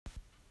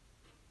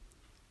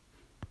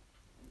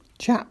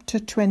Chapter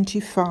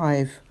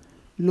 25.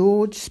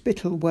 Lord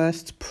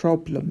Spittleworth's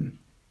Problem.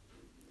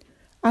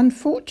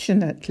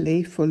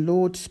 Unfortunately for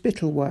Lord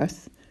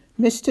Spittleworth,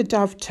 Mr.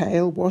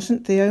 Dovetail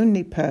wasn't the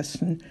only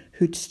person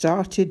who'd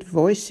started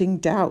voicing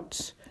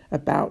doubts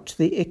about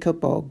the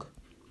Ickabog.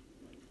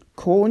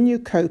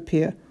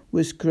 Cornucopia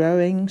was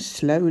growing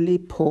slowly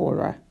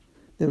poorer.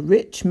 The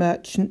rich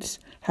merchants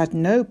had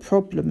no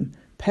problem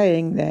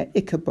paying their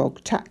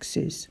Ickabog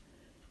taxes.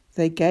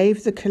 They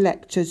gave the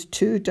collectors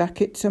 2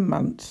 ducats a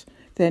month,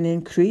 then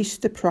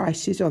increased the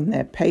prices on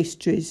their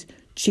pastries,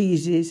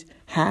 cheeses,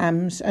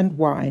 hams and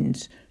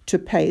wines to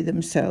pay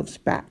themselves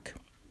back.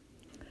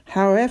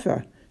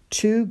 However,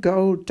 2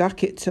 gold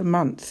ducats a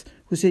month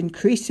was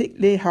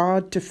increasingly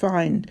hard to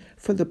find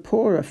for the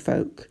poorer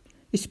folk,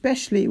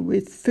 especially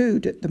with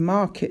food at the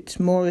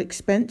markets more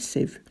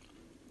expensive.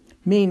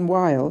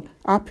 Meanwhile,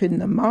 up in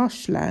the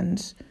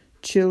marshlands,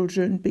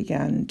 children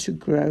began to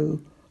grow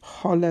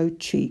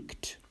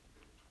hollow-cheeked.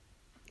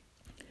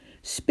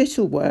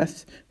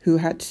 Spittleworth, who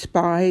had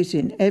spies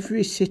in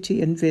every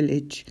city and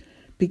village,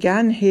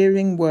 began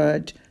hearing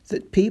word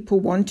that people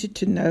wanted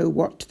to know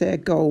what their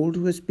gold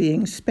was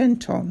being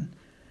spent on,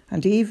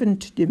 and even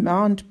to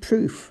demand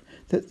proof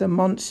that the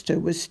monster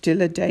was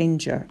still a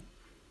danger.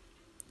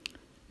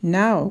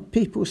 Now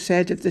people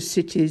said of the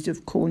cities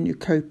of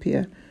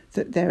Cornucopia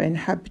that their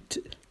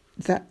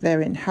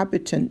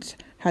inhabitants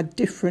had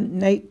different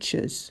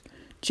natures.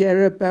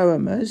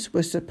 Jeroboamers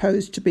were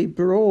supposed to be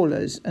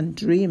brawlers and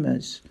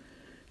dreamers,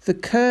 the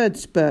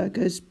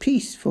Kurdsburgers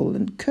peaceful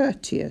and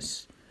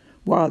courteous,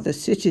 while the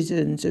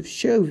citizens of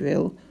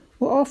Chauville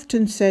were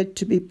often said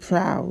to be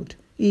proud,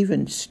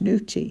 even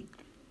snooty.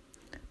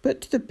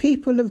 But the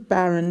people of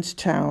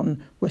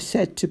Baronstown were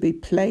said to be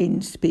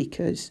plain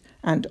speakers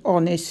and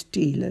honest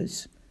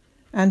dealers,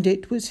 and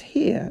it was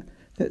here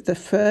that the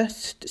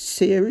first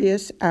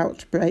serious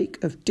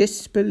outbreak of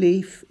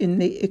disbelief in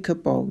the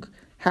Ickabog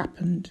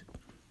happened.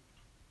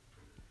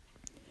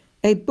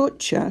 A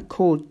butcher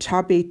called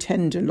Tubby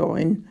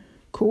Tenderloin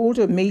called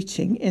a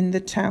meeting in the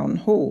town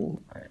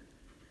hall.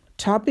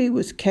 Tubby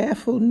was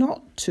careful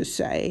not to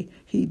say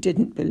he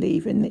didn't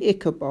believe in the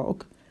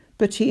Ickabog,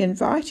 but he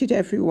invited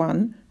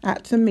everyone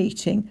at the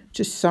meeting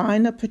to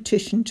sign a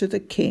petition to the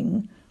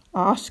king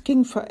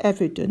asking for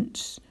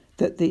evidence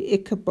that the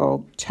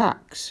Ickabog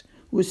tax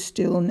was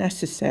still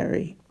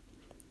necessary.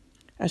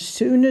 As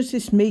soon as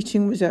this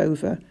meeting was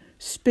over,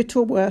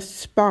 Spittleworth's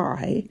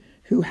spy,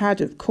 who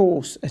had, of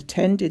course,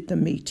 attended the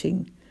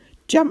meeting,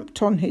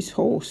 jumped on his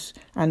horse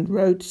and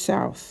rode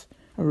south,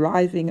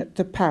 arriving at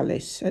the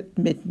palace at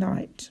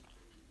midnight.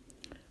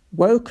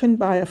 Woken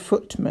by a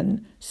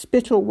footman,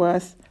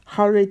 Spittleworth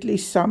hurriedly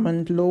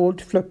summoned Lord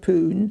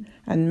Flapoon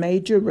and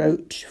Major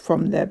Roach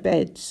from their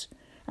beds,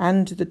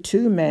 and the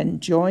 2 men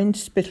joined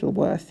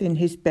Spittleworth in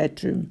his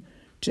bedroom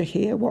to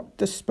hear what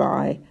the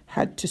spy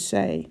had to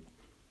say.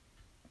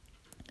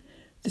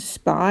 The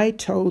spy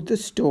told the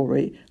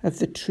story of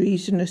the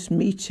treasonous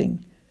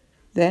meeting,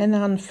 then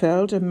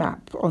unfurled a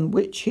map on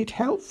which he'd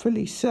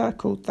helpfully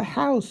circled the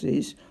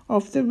houses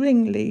of the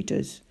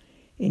ringleaders,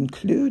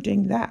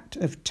 including that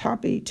of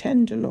Tubby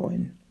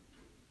Tenderloin.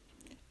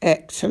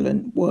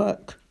 "Excellent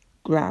work,"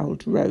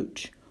 growled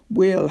Roach.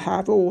 "We'll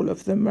have all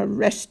of them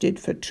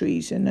arrested for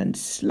treason and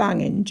slung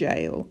in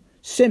jail.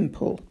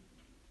 Simple."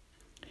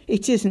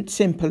 "It isn't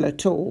simple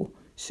at all,"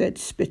 said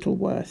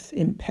Spittleworth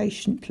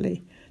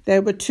impatiently.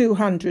 "There were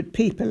 200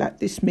 people at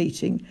this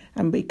meeting,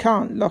 and we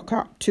can't lock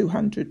up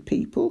 200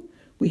 people.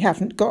 We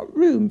haven't got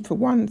room, for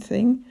one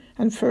thing,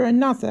 and for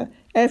another,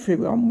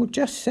 everyone will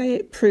just say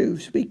it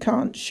proves we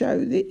can't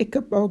show the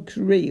Ickabog's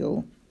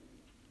real."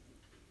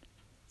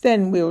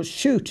 "Then we'll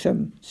shoot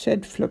 'em,"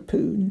 said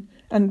Flapoon,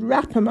 "and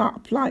wrap 'em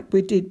up like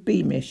we did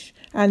Beamish,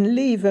 and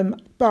leave 'em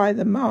by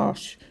the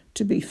marsh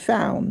to be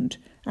found,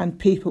 and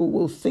people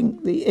will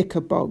think the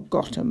Ickabog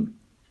got 'em."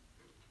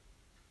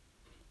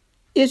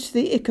 "Is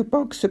the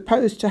Ickabog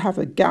supposed to have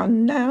a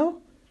gun now?"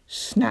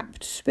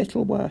 snapped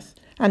Spittleworth,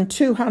 "and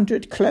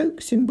 200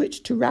 cloaks in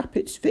which to wrap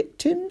its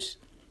victims?"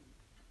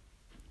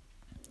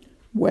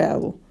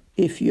 "Well,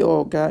 if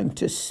you're going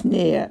to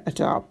sneer at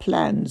our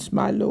plans,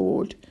 my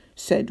lord,"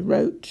 said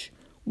Roach,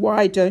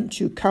 "why don't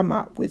you come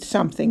up with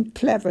something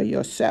clever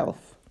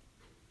yourself?"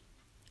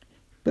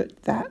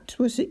 But that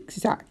was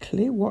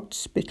exactly what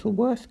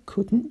Spittleworth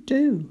couldn't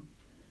do.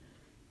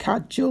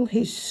 Cudgel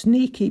his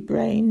sneaky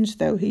brains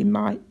though he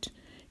might,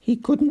 he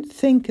couldn't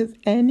think of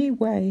any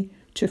way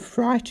to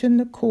frighten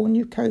the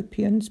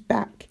Cornucopians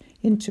back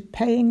into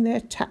paying their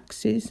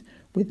taxes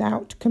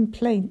without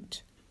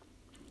complaint.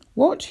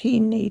 What he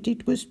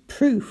needed was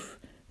proof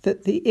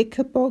that the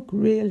Ickabog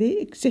really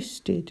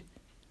existed.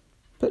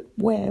 But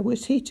where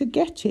was he to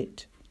get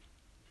it?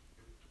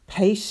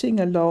 Pacing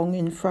along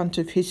in front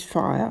of his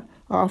fire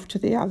after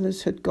the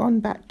others had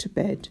gone back to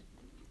bed,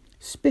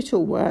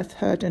 Spittleworth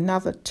heard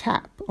another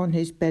tap on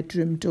his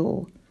bedroom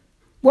door.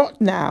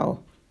 "What now?"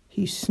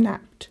 he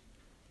snapped.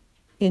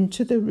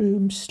 Into the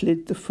room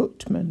slid the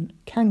footman,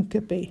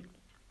 Cankerby.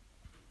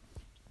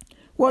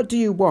 "What do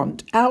you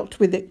want? Out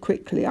with it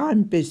quickly,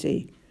 I'm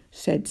busy,"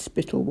 said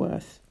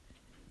Spittleworth.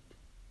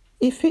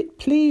 "If it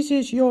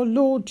pleases your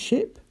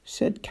lordship,"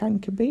 said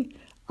Cankerby,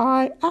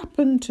 "I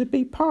happened to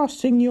be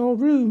passing your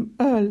room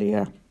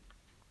earlier,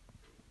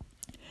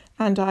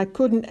 and I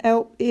couldn't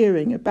help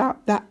hearing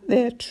about that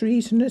there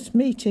treasonous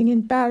meeting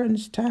in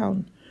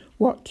Baronstown,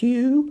 what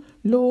you,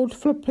 Lord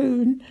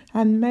Flapoon,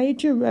 and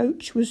Major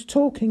Roach was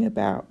talking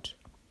about."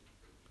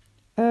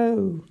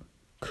 "Oh,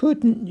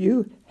 couldn't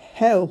you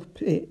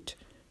help it?"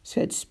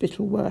 said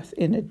Spittleworth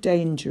in a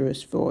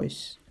dangerous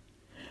voice.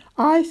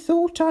 "I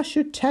thought I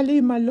should tell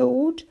you, my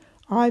lord.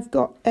 I've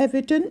got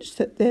evidence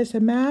that there's a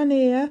man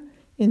here,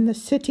 in the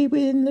city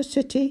within the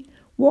city,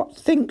 what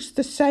thinks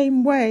the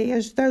same way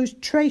as those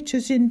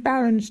traitors in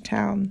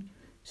Baronstown,"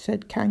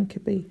 said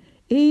Cankerby.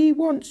 "He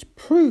wants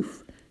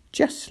proof,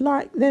 just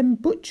like them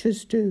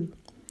butchers do.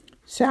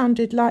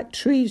 Sounded like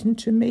treason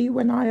to me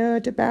when I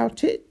heard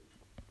about it."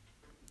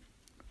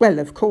 "Well,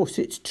 of course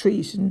it's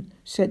treason,"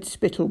 said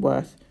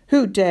Spittleworth.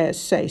 "Who dares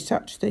say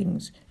such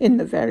things in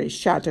the very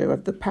shadow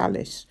of the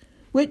palace?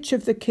 Which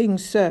of the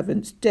king's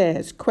servants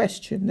dares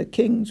question the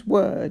king's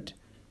word?"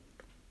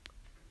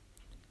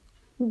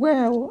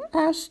 "Well,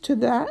 as to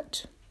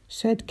that,"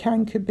 said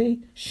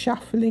Cankerby,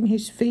 shuffling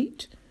his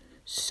feet,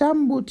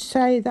 "some would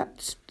say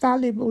that's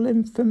valuable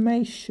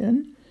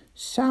information.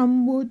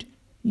 Some would—"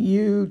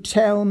 "You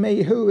tell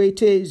me who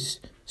it is,"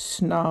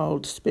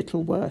 snarled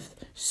Spittleworth,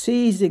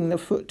 seizing the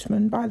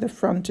footman by the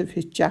front of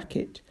his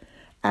jacket,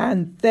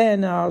 "and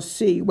then I'll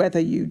see whether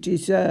you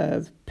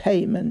deserve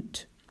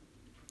payment.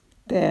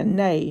 Their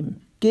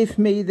name. Give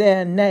me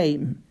their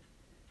name."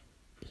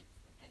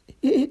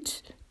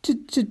 "It's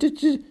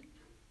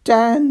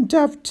Dan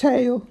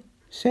Dovetail,"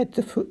 said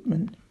the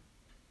footman.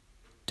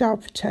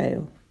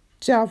 Dovetail.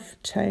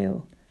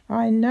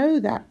 "I know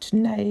that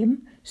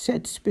name,"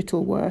 said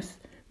Spittleworth,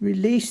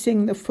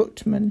 releasing the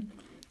footman,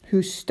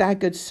 who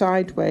staggered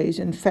sideways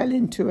and fell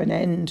into an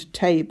end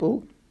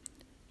table.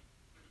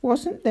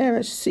 "Wasn't there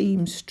a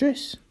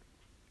seamstress?"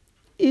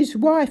 "His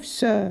wife,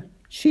 sir.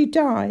 She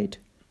died,"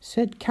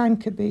 said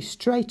Cankerby,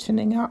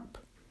 straightening up.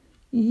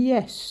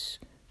 "Yes,"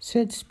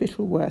 said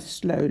Spittleworth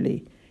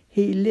slowly.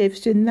 "He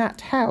lives in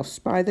that house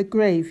by the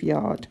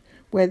graveyard,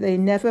 where they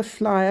never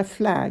fly a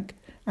flag,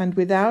 and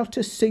without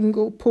a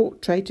single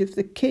portrait of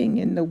the king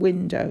in the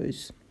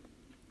windows."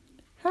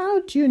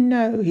 "How do you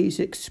know he's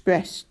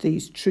expressed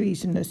these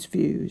treasonous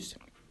views?"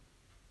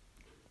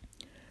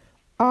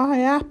 "I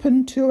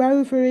happened to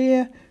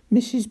overhear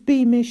Mrs.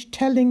 Beamish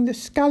telling the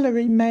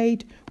scullery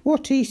maid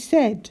what he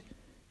said,"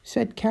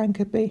 said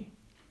Cankerby.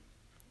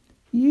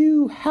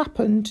 "You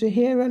happen to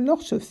hear a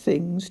lot of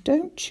things,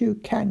 don't you,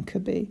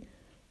 Cankerby?"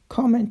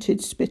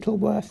 commented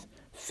Spittleworth,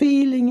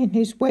 feeling in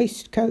his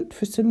waistcoat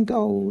for some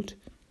gold.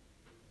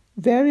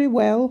 "Very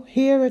well,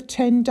 here are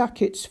 10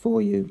 ducats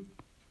for you."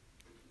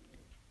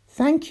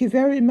 "Thank you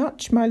very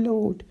much, my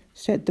lord,"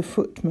 said the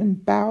footman,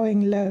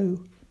 bowing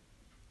low.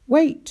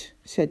 "Wait,"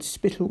 said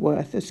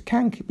Spittleworth as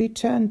Cankerby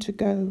turned to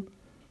go.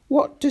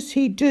 "What does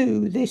he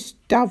do, this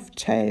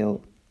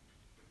Dovetail?"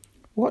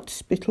 What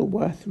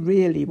Spittleworth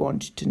really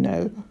wanted to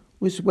know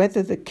was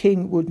whether the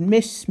king would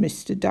miss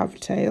Mr.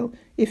 Dovetail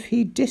if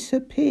he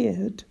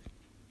disappeared.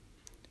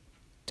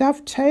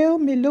 "Dovetail,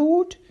 my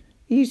lord?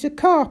 He's a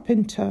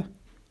carpenter,"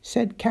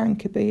 said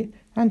Cankerby,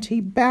 and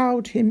he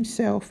bowed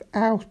himself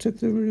out of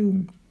the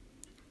room.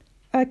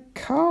 "A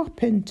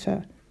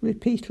carpenter,"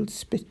 repeated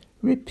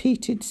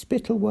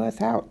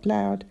Spittleworth out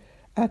loud.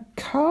 "A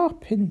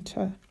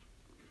carpenter."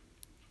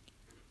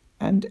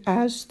 And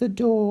as the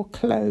door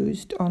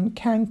closed on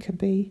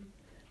Cankerby,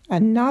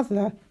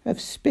 another of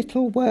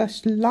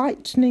Spittleworth's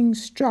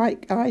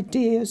lightning-strike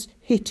ideas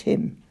hit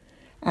him,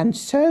 and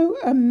so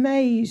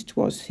amazed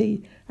was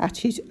he at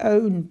his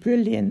own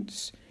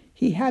brilliance,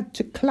 he had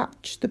to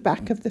clutch the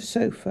back of the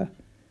sofa,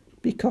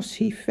 because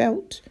he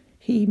felt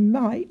he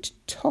might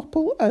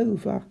topple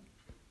over.